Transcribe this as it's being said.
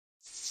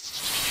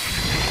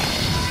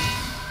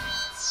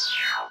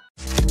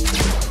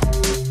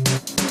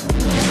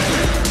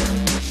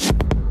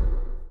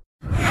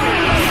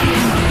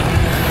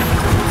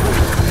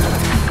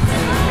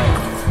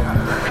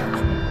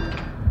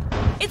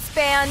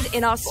happened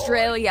in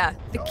Australia.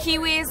 The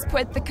Kiwis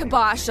put the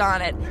kibosh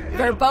on it.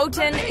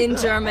 Verboten in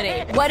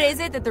Germany. What is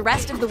it that the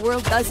rest of the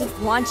world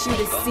doesn't want you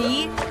to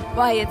see?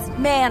 Why, it's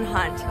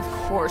Manhunt, of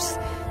course.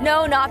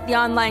 No, not the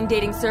online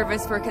dating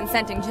service for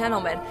consenting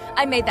gentlemen.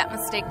 I made that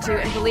mistake too,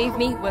 and believe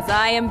me, was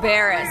I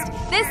embarrassed.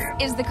 This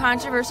is the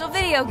controversial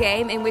video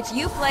game in which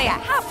you play a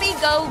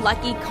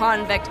happy-go-lucky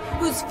convict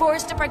who's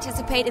forced to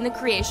participate in the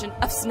creation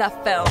of snuff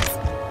films.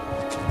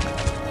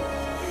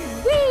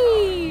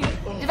 Whee!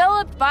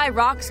 Developed by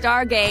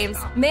Rockstar Games,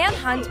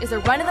 Manhunt is a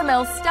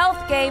run-of-the-mill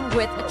stealth game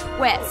with a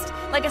twist.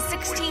 Like a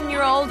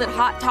 16-year-old at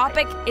Hot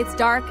Topic, it's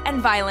dark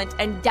and violent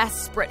and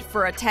desperate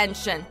for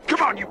attention.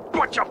 Come on, you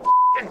bunch of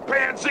f***ing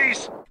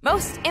pansies!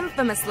 Most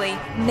infamously,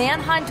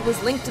 Manhunt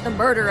was linked to the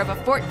murder of a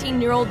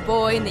 14-year-old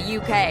boy in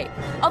the UK.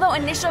 Although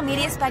initial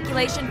media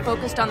speculation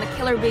focused on the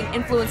killer being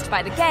influenced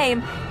by the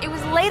game, it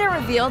was later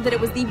revealed that it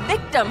was the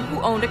victim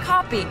who owned a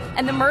copy,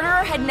 and the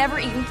murderer had never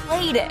even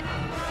played it.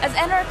 As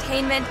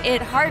entertainment,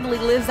 it hardly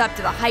lives up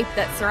to the hype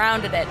that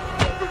surrounded it.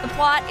 The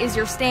plot is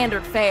your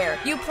standard fare.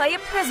 You play a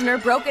prisoner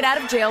broken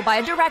out of jail by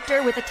a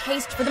director with a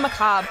taste for the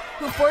macabre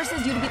who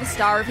forces you to be the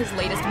star of his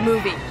latest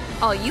movie.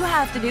 All you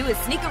have to do is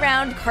sneak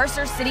around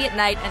Carcer City at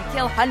night and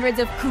kill hundreds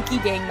of kooky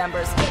gang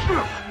members.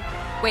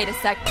 Wait a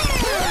sec.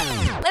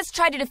 Let's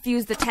try to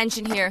diffuse the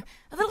tension here.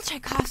 A little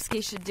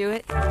Tchaikovsky should do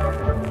it.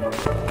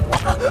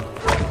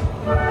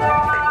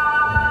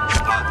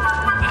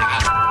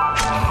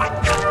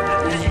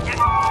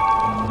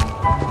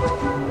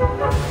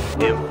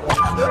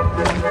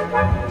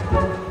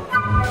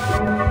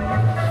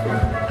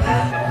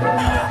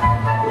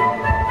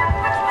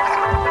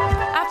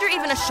 After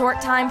even a short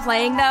time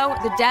playing, though,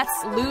 the deaths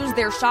lose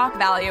their shock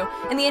value,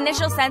 and the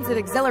initial sense of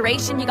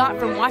exhilaration you got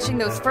from watching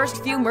those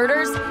first few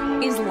murders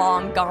is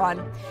long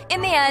gone.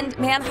 In the end,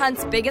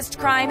 Manhunt's biggest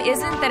crime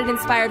isn't that it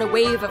inspired a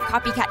wave of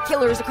copycat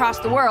killers across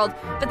the world,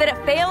 but that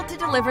it failed to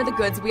deliver the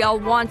goods we all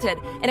wanted,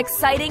 an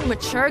exciting,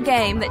 mature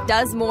game that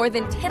does more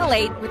than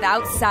titillate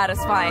without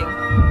satisfying.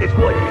 It's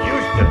what you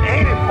used to,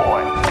 ain't it,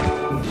 boy?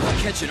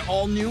 Catch an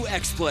all-new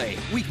X-Play,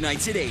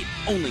 weeknights at 8,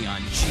 only on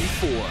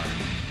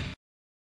G4.